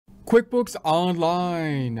QuickBooks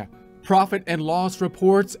Online. Profit and loss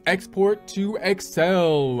reports export to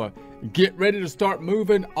Excel. Get ready to start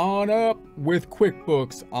moving on up with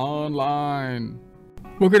QuickBooks Online.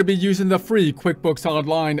 We're going to be using the free QuickBooks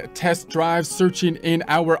Online test drive, searching in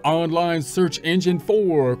our online search engine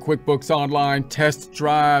for QuickBooks Online test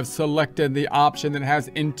drive, selecting the option that has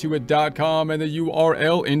intuit.com and the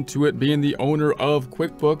URL Intuit being the owner of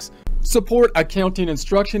QuickBooks. Support accounting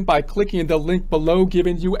instruction by clicking the link below,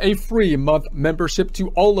 giving you a free month membership to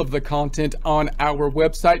all of the content on our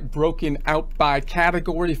website, broken out by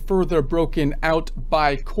category, further broken out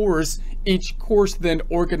by course. Each course then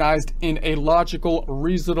organized in a logical,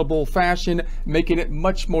 reasonable fashion, making it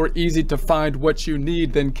much more easy to find what you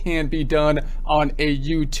need than can be done on a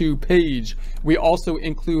YouTube page. We also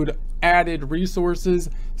include added resources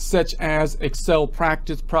such as Excel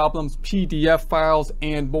practice problems, PDF files,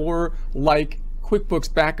 and more, like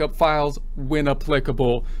QuickBooks backup files when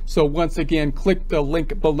applicable. So once again, click the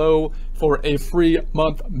link below for a free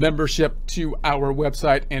month membership to our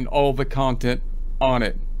website and all the content on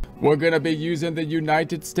it. We're going to be using the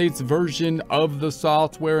United States version of the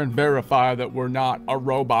software and verify that we're not a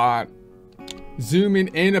robot. Zooming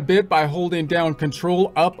in a bit by holding down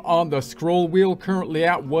Control up on the scroll wheel, currently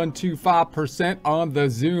at 125% on the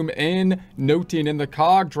zoom in, noting in the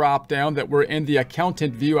cog drop down that we're in the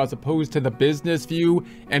accountant view as opposed to the business view,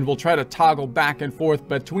 and we'll try to toggle back and forth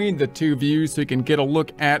between the two views so you can get a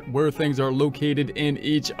look at where things are located in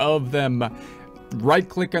each of them. Right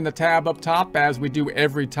click on the tab up top as we do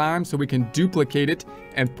every time so we can duplicate it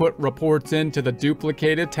and put reports into the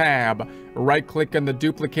duplicated tab. Right click on the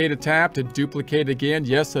duplicated tab to duplicate again.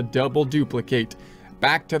 Yes, a double duplicate.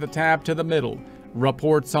 Back to the tab to the middle.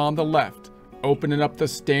 Reports on the left. Opening up the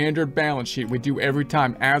standard balance sheet we do every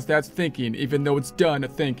time as that's thinking, even though it's done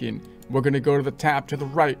thinking. We're going to go to the tab to the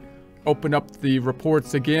right. Open up the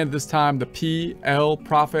reports again, this time the PL,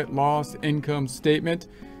 profit, loss, income statement,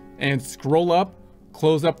 and scroll up.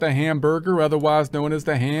 Close up the hamburger, otherwise known as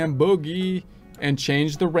the ham boogie, and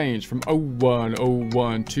change the range from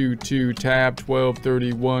 010122 tab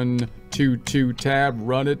 123122 tab.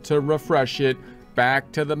 Run it to refresh it. Back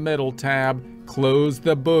to the middle tab. Close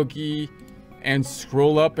the boogie and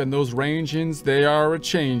scroll up, and those rangings, they are a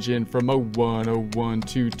changing from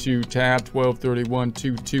 010122 tab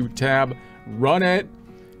 123122 tab. Run it,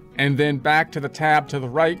 and then back to the tab to the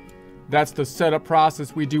right. That's the setup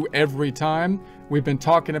process we do every time. We've been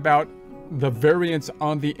talking about the variance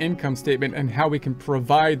on the income statement and how we can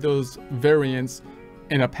provide those variants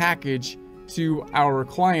in a package to our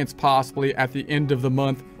clients, possibly at the end of the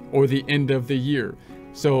month or the end of the year.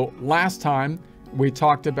 So last time we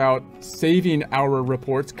talked about saving our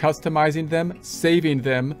reports, customizing them, saving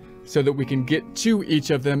them so that we can get to each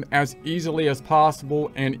of them as easily as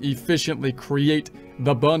possible and efficiently create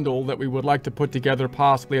the bundle that we would like to put together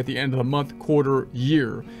possibly at the end of the month, quarter,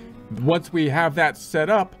 year. Once we have that set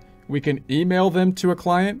up, we can email them to a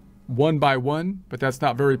client one by one, but that's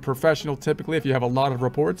not very professional typically if you have a lot of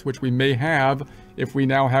reports, which we may have if we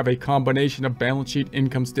now have a combination of balance sheet,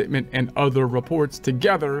 income statement, and other reports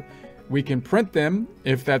together. We can print them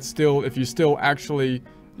if you still actually,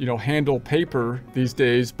 handle paper these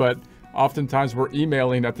days, but oftentimes we're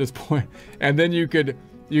emailing at this point. And then you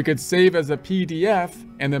could save as a PDF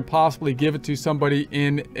and then possibly give it to somebody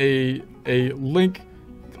in a link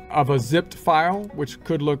of a zipped file, which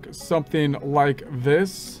could look something like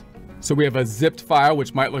this. So we have a zipped file,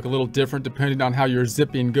 which might look a little different depending on how your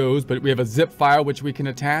zipping goes, but we have a zip file which we can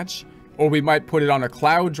attach, or we might put it on a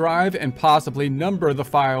cloud drive and possibly number the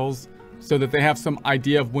files so that they have some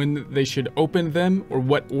idea of when they should open them or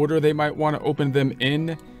what order they might want to open them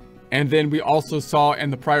in. And then we also saw in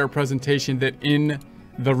the prior presentation that in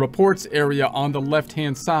the reports area on the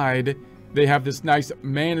left-hand side, they have this nice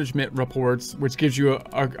management reports, which gives you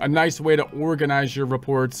a nice way to organize your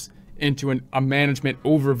reports into a management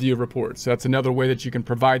overview report. So that's another way that you can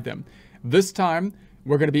provide them. This time,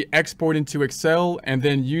 we're going to be exporting to Excel and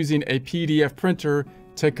then using a PDF printer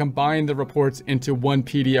to combine the reports into one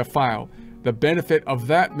PDF file. The benefit of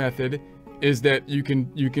that method is that you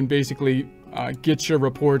can basically get your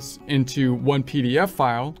reports into one PDF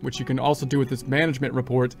file, which you can also do with this management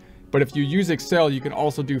report. But if you use Excel, you can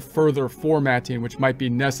also do further formatting, which might be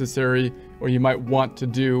necessary or you might want to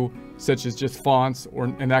do, such as just fonts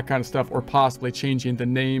and that kind of stuff, or possibly changing the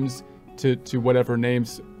names to whatever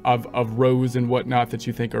names of rows and whatnot that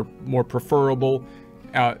you think are more preferable.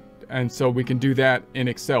 And so we can do that in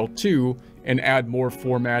Excel too, and add more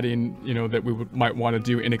formatting, that we might want to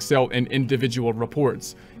do in Excel in individual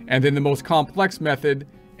reports. And then the most complex method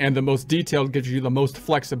and the most detailed, gives you the most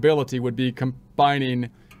flexibility, would be combining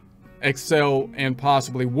Excel and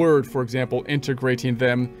possibly Word, for example, integrating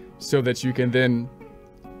them so that you can then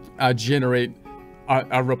generate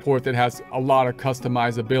a report that has a lot of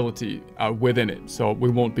customizability within it. So we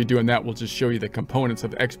won't be doing that. We'll just show you the components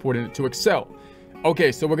of exporting it to Excel.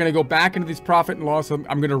 Okay, so we're going to go back into these profit and loss. I'm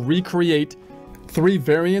going to recreate 3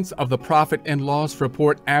 variants of the profit and loss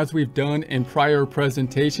report as we've done in prior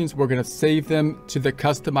presentations. We're going to save them to the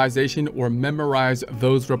customization or memorize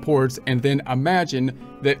those reports, and then imagine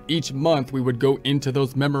that each month we would go into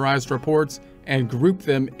those memorized reports and group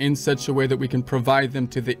them in such a way that we can provide them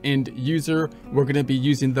to the end user. We're going to be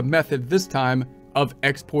using the method this time of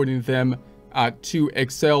exporting them to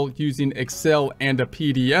Excel using Excel and a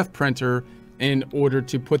PDF printer in order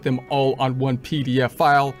to put them all on one PDF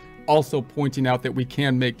file. Also pointing out that we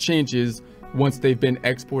can make changes once they've been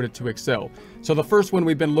exported to Excel. So the first one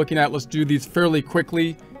we've been looking at, let's do these fairly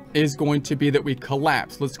quickly, is going to be that we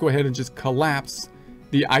collapse. Let's go ahead and just collapse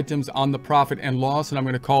the items on the profit and loss, and I'm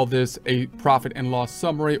going to call this a profit and loss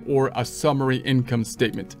summary or a summary income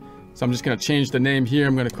statement. So I'm just going to change the name here.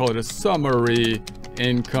 I'm going to call it a summary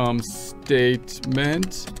income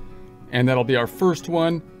statement, and that'll be our first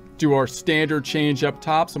one. Do our standard change up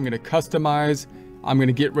top. So I'm going to customize. I'm going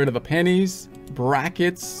to get rid of the pennies,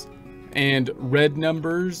 brackets, and red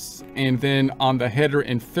numbers. And then on the header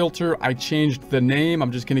and filter, I changed the name.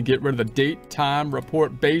 I'm just going to get rid of the date, time,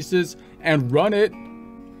 report basis, and run it.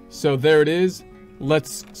 So there it is.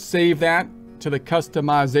 Let's save that to the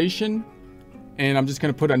customization. And I'm just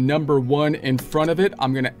going to put a number 1 in front of it.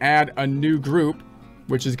 I'm going to add a new group,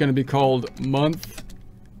 which is going to be called month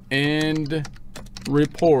end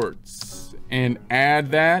reports, and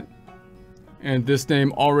add that. And this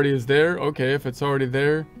name already is there. Okay, if it's already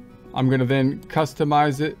there, I'm going to then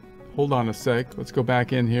customize it. Hold on a sec. Let's go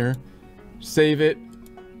back in here, save it,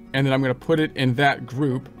 and then I'm going to put it in that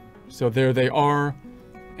group. So there they are,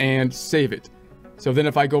 and save it. So then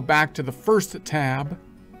if I go back to the first tab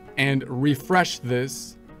and refresh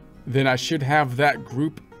this, then I should have that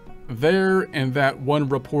group there and that one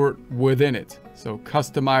report within it. So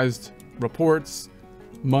customized reports,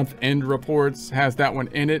 month end reports has that one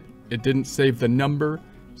in it. It didn't save the number,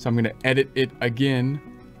 so I'm going to edit it again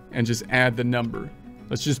and just add the number.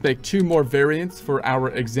 Let's just make 2 more variants for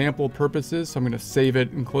our example purposes. So I'm going to save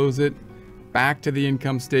it and close it. Back to the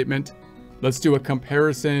income statement. Let's do a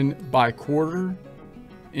comparison by quarter,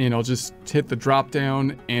 and I'll just hit the drop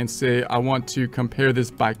down and say I want to compare this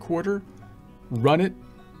by quarter. Run it.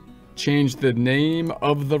 Change the name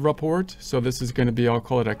of the report. So this is going to be, I'll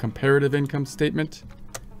call it a comparative income statement.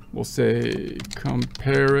 We'll say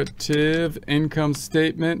comparative income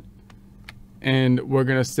statement, and we're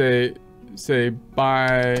going to say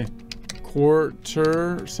by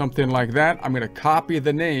quarter, something like that. I'm going to copy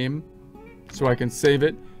the name so I can save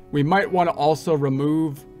it. We might want to also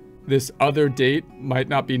remove this other date. Might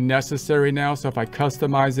not be necessary now. So if I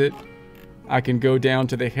customize it, I can go down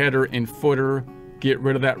to the header and footer, get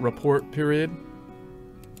rid of that report period.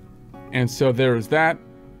 And so there's that.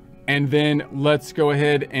 And then let's go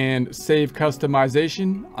ahead and save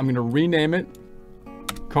customization. I'm going to rename it,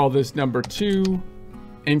 call this number 2,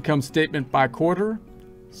 income statement by quarter,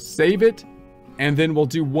 save it, and then we'll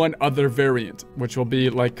do one other variant, which will be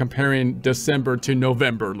like comparing December to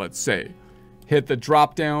November, let's say. Hit the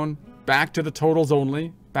drop down, back to the totals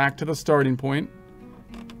only, back to the starting point.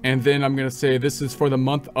 And then I'm going to say this is for the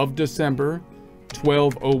month of December,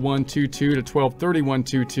 12/01/22 to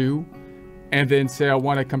 12/31/22. And then say I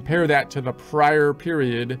want to compare that to the prior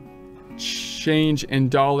period, change in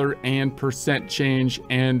dollar and percent change,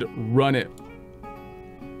 and run it.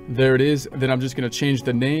 There it is. Then I'm just going to change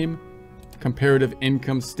the name, comparative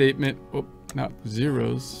income statement. Oh, not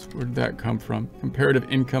zeros. Where did that come from? Comparative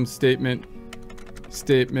income statement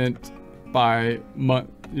by month,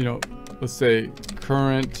 let's say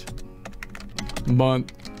current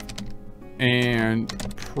month and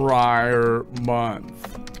prior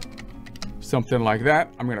month. Something like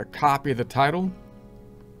that. I'm going to copy the title.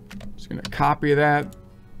 Just going to copy that.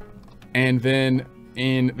 And then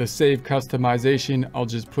in the save customization, I'll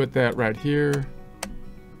just put that right here.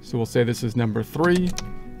 So we'll say this is number 3.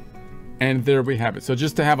 And there we have it. So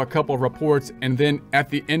just to have a couple of reports, and then at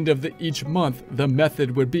the end of each month, the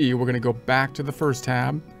method would be, we're going to go back to the first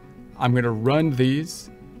tab. I'm going to run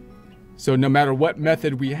these. So no matter what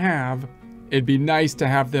method we have, it'd be nice to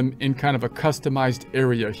have them in kind of a customized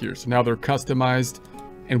area here. So now they're customized,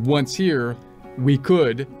 and once here, we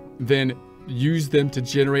could then use them to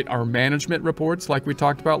generate our management reports like we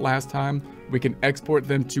talked about last time. We can export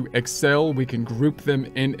them to Excel. We can group them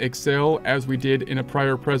in Excel as we did in a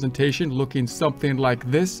prior presentation, looking something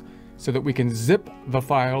like this, so that we can zip the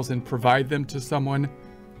files and provide them to someone.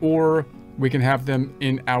 or we can have them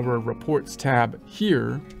in our reports tab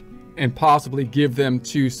here and possibly give them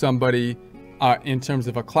to somebody in terms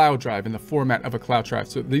of a cloud drive, in the format of a cloud drive.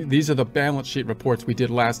 So these are the balance sheet reports we did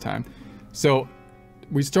last time. So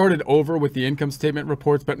we started over with the income statement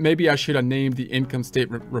reports, but maybe I should have named the income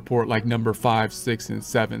statement report like number 5, 6, and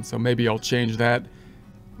 7. So maybe I'll change that.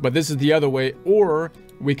 But this is the other way, or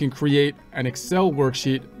we can create an Excel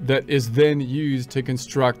worksheet that is then used to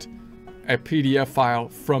construct a PDF file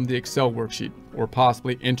from the Excel worksheet, or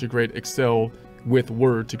possibly integrate Excel with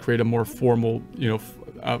Word to create a more formal,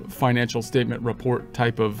 financial statement report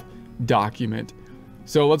type of document.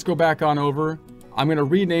 So let's go back on over. I'm going to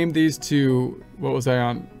rename these to, what was I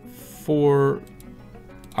on? 4.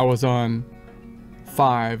 I was on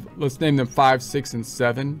 5. Let's name them 5, 6, and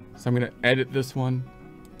 7. So I'm going to edit this one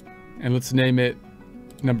and let's name it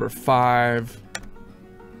number 5,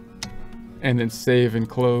 and then save and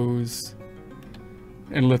close.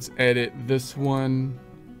 And let's edit this one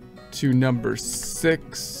to number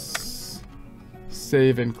 6,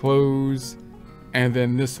 save and close. And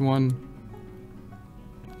then this one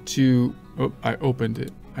to, oh, I opened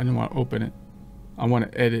it. I didn't want to open it. I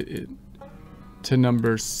want to edit it to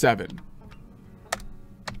number 7.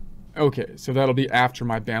 Okay, so that'll be after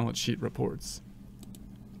my balance sheet reports.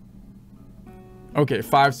 Okay,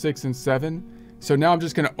 5, 6, and 7. So now I'm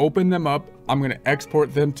just going to open them up. I'm going to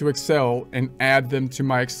export them to Excel and add them to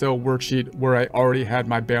my Excel worksheet where I already had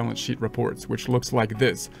my balance sheet reports, which looks like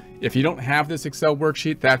this. If you don't have this Excel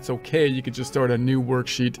worksheet, that's okay. You could just start a new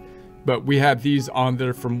worksheet. But we had these on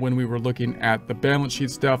there from when we were looking at the balance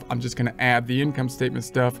sheet stuff. I'm just going to add the income statement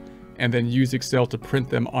stuff and then use Excel to print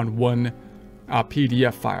them on one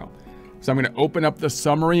PDF file. So I'm going to open up the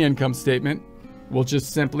summary income statement. We'll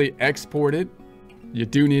just simply export it. You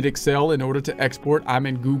do need Excel in order to export. I'm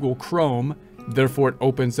in Google Chrome, therefore it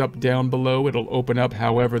opens up down below. It'll open up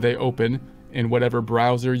however they open in whatever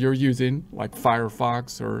browser you're using, like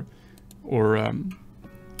Firefox or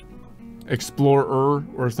Explorer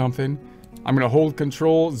or something. I'm going to hold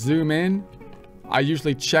Control, zoom in. I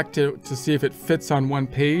usually check to see if it fits on one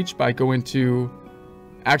page by going to,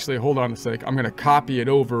 actually hold on a sec, I'm going to copy it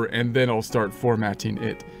over and then I'll start formatting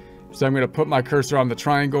it. So I'm going to put my cursor on the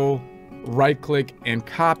triangle, right click and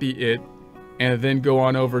copy it, and then go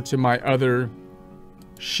on over to my other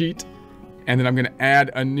sheet, and then I'm going to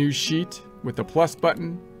add a new sheet with the plus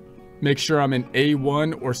button. Make sure I'm in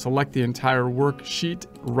A1 or select the entire worksheet,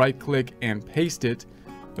 right click and paste it.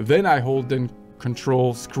 Then I hold in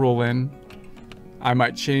Control, scroll in. I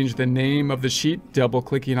might change the name of the sheet, double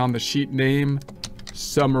clicking on the sheet name,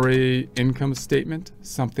 summary income statement,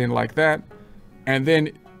 something like that. And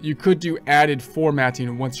then you could do added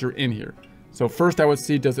formatting once you're in here. So first I would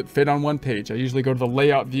see, does it fit on one page? I usually go to the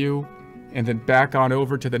layout view and then back on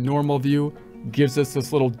over to the normal view. Gives us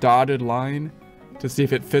this little dotted line to see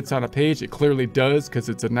if it fits on a page. It clearly does because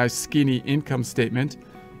it's a nice skinny income statement.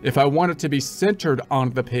 If I want it to be centered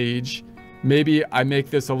on the page, maybe I make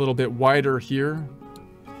this a little bit wider here,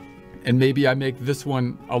 and maybe I make this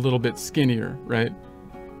one a little bit skinnier, right?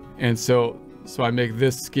 And so I make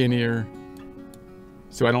this skinnier,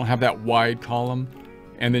 so I don't have that wide column.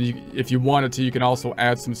 And then if you wanted to, you can also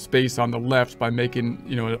add some space on the left by making,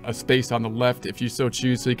 a space on the left if you so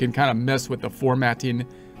choose. So you can kind of mess with the formatting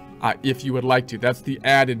if you would like to. That's the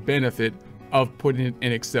added benefit of putting it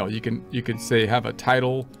in Excel. You can say have a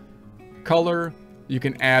title color. You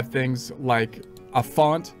can add things like a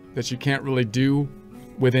font that you can't really do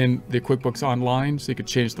within the QuickBooks Online. So you could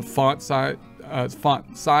change the font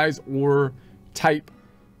size or type,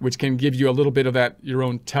 which can give you a little bit of that your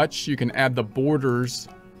own touch. You can add the borders,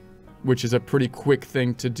 which is a pretty quick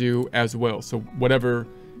thing to do as well. So whatever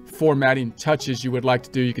formatting touches you would like to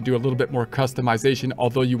do, you can do a little bit more customization,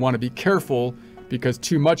 although you want to be careful because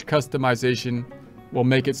too much customization will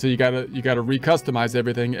make it so you gotta recustomize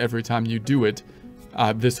everything every time you do it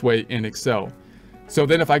this way in Excel. So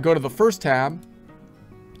then if I go to the first tab,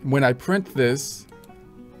 when I print this,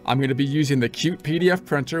 I'm going to be using the Qt PDF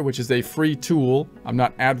printer, which is a free tool. I'm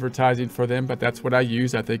not advertising for them, but that's what I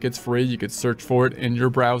use. I think it's free. You could search for it in your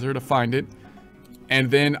browser to find it. And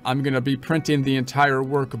then I'm going to be printing the entire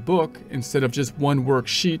workbook instead of just one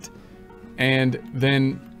worksheet. And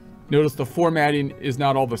then notice the formatting is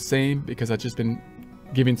not all the same because I've just been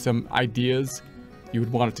giving some ideas. You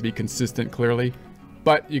would want it to be consistent, clearly.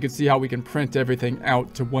 But you can see how we can print everything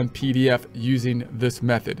out to one PDF using this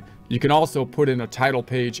method. You can also put in a title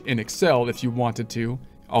page in Excel if you wanted to,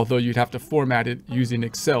 although you'd have to format it using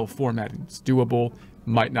Excel formatting. It's doable,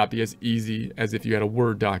 might not be as easy as if you had a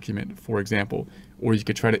Word document, for example, or you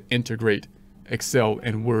could try to integrate Excel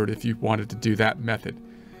and Word if you wanted to do that method.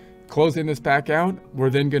 closing this back out, we're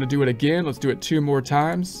then going to do it again. Let's do it 2 more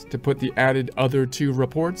times to put the added other 2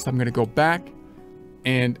 reports. I'm going to go back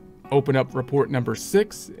and open up report number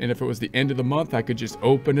 6. And if it was the end of the month, I could just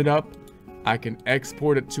open it up. I can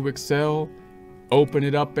export it to Excel, open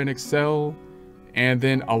it up in Excel, and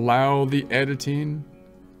then allow the editing.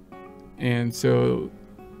 And so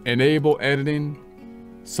enable editing,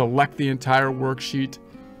 select the entire worksheet,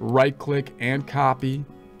 right click and copy.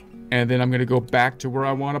 And then I'm going to go back to where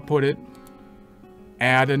I want to put it,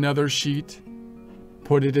 add another sheet,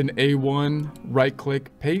 put it in A1, right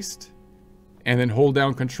click, paste, and then hold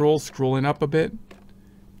down Control, scrolling up a bit.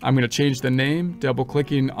 I'm going to change the name, double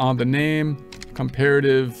clicking on the name,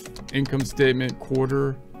 comparative income statement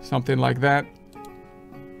quarter, something like that.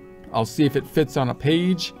 I'll see if it fits on a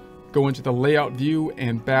page, go into the layout view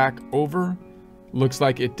and back over. Looks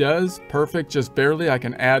like it does, perfect, just barely. I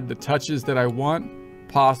can add the touches that I want.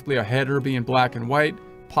 Possibly a header being black and white,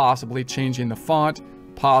 possibly changing the font,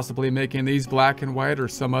 possibly making these black and white or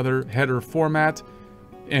some other header format.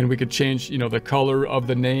 And we could change, you know, the color of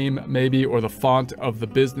the name maybe, or the font of the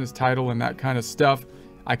business title and that kind of stuff.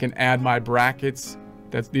 I can add my brackets.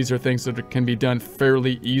 These are things that can be done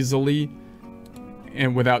fairly easily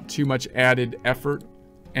and without too much added effort.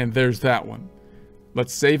 And there's that one.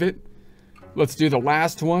 Let's save it. Let's do the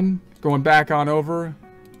last one, going back on over,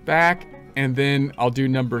 back. And then I'll do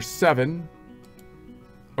number 7,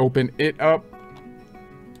 open it up,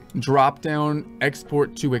 drop down,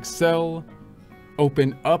 export to Excel,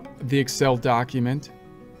 open up the Excel document,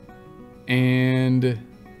 and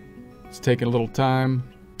it's taking a little time.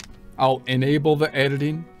 I'll enable the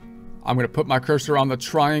editing. I'm going to put my cursor on the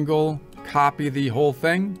triangle, copy the whole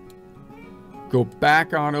thing, go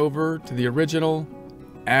back on over to the original,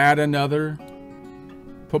 add another,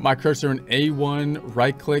 put my cursor in A1,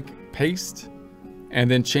 right click, paste, and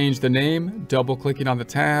then change the name, double clicking on the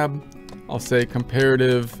tab. I'll say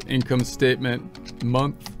comparative income statement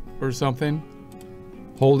month or something.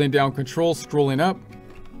 Holding down Control, scrolling up.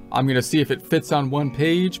 I'm going to see if it fits on one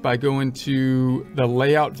page by going to the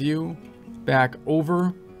layout view, back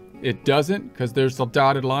over. It doesn't, because there's a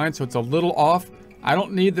dotted line, so it's a little off. I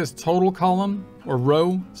don't need this total column or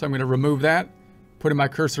row, so I'm going to remove that. Putting my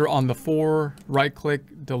cursor on the 4, right click,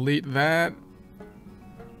 delete that.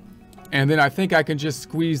 And then I think I can just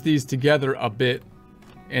squeeze these together a bit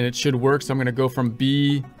and it should work. So I'm going to go from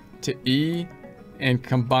B to E and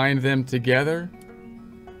combine them together.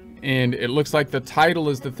 And it looks like the title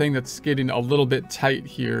is the thing that's getting a little bit tight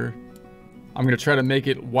here. I'm going to try to make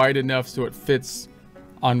it wide enough so it fits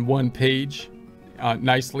on one page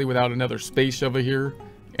nicely without another space over here.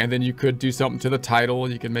 And then you could do something to the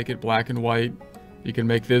title. You can make it black and white. You can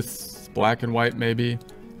make this black and white maybe.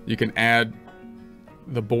 You can add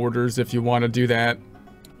the borders if you want to do that.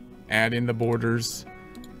 Add in the borders.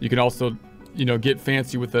 You can also, you know, get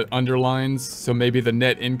fancy with the underlines. So maybe the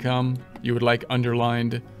net income you would like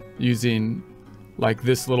underlined using like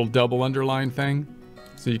this little double underline thing.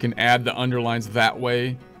 So you can add the underlines that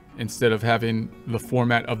way instead of having the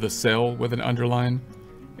format of the cell with an underline.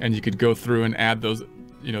 And you could go through and add those,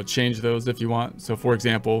 you know, change those if you want. So for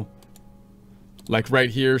example, like right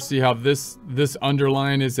here, see how this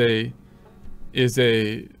underline is a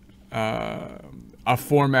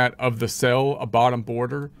format of the cell, a bottom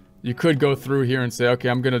border. You could go through here and say, okay,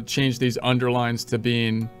 I'm going to change these underlines to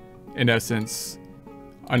being, in essence,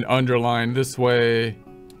 an underline this way,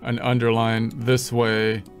 an underline this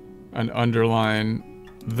way, an underline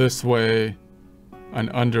this way, an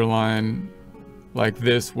underline like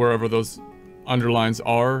this, wherever those underlines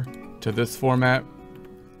are, to this format,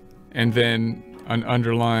 and then an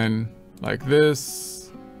underline like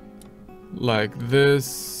this, like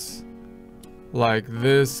this, like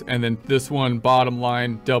this, and then this one bottom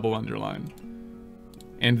line double underline.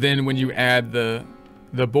 And then when you add the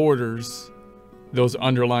borders, those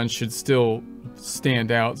underlines should still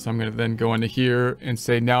stand out. So I'm going to then go into here and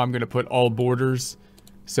say, now I'm going to put all borders.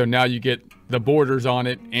 So now you get the borders on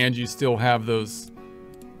it and you still have those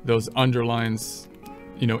underlines,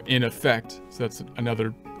 you know, in effect. So that's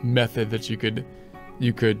another method that you could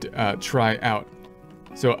try out.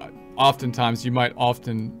 So oftentimes you might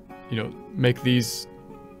you know, make these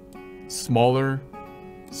smaller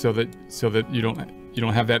so that you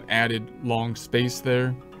don't have that added long space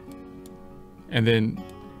there. And then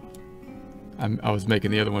I was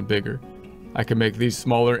making the other one bigger. I can make these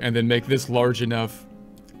smaller and then make this large enough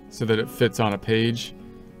so that it fits on a page.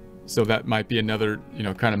 So that might be another, you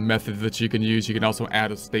know, kind of method that you can use. You can also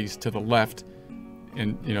add a space to the left.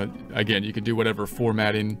 And, you know, again, you can do whatever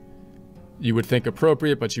formatting you would think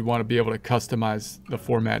appropriate, but you want to be able to customize the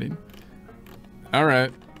formatting. All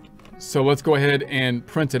right. So let's go ahead and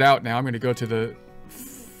print it out now. I'm going to go to the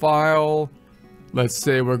file. Let's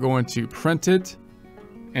say we're going to print it.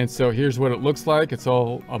 And so here's what it looks like. It's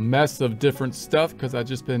all a mess of different stuff because I've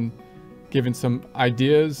just been given some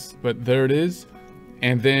ideas, but there it is.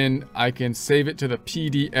 And then I can save it to the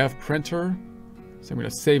PDF printer. So I'm going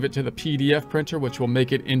to save it to the PDF printer, which will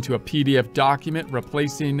make it into a PDF document,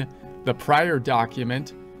 replacing the prior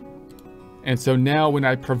document. And so now when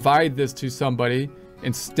I provide this to somebody,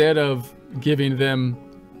 instead of giving them,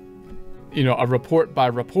 you know, a report by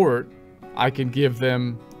report, I can give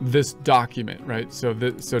them this document, right? So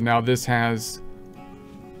now this has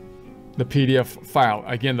the PDF file.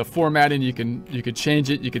 Again, the formatting, you could change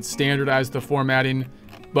it, you could standardize the formatting,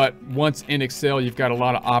 but once in Excel, you've got a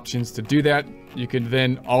lot of options to do that. You can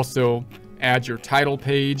then also add your title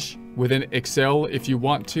page within Excel if you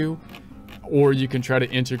want to, or you can try to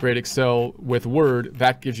integrate Excel with Word.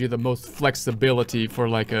 That gives you the most flexibility for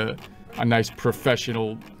like a nice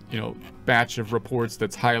professional, you know, batch of reports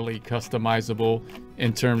that's highly customizable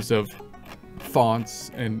in terms of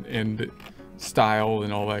fonts and style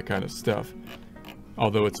and all that kind of stuff,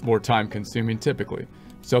 although it's more time consuming typically.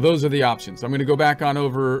 So those are the options. I'm going to go back on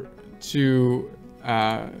over to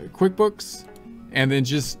QuickBooks and then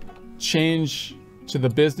just change to the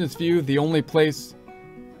business view. The only place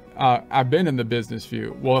I've been in the business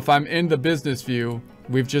view. Well, if I'm in the business view,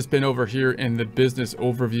 we've just been over here in the business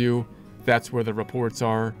overview. That's where the reports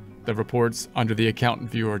are. The reports under the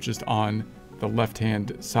accountant view are just on the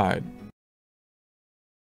left-hand side.